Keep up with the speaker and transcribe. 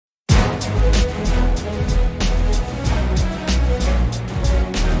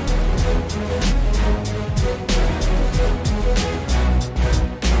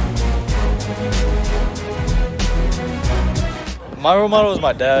My role model is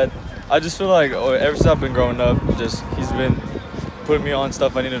my dad. I just feel like ever since I've been growing up, he's been putting me on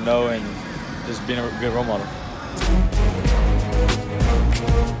stuff I need to know and just being a good role model.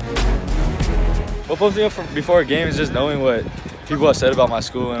 What pulls me up before a game is just knowing what people have said about my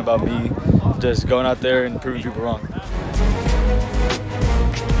school and about me, just going out there and proving people wrong.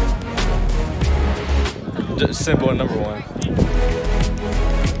 Just simple and number one.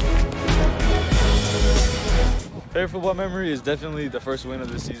 Favorite football memory is definitely the first win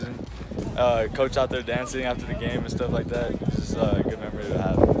of the season. Coach out there dancing after the game and stuff like that. It's just a good memory to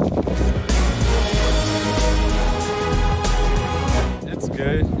have. It's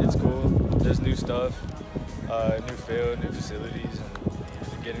good. It's cool. There's new stuff, new field, new facilities,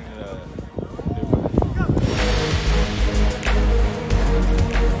 and getting to new equipment.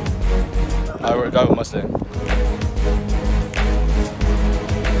 I drive a Mustang.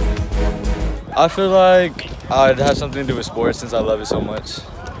 I feel like I'd have something to do with sports since I love it so much.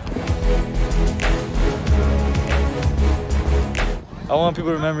 I want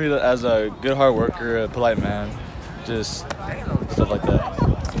people to remember me as a good hard worker, a polite man, just stuff like that.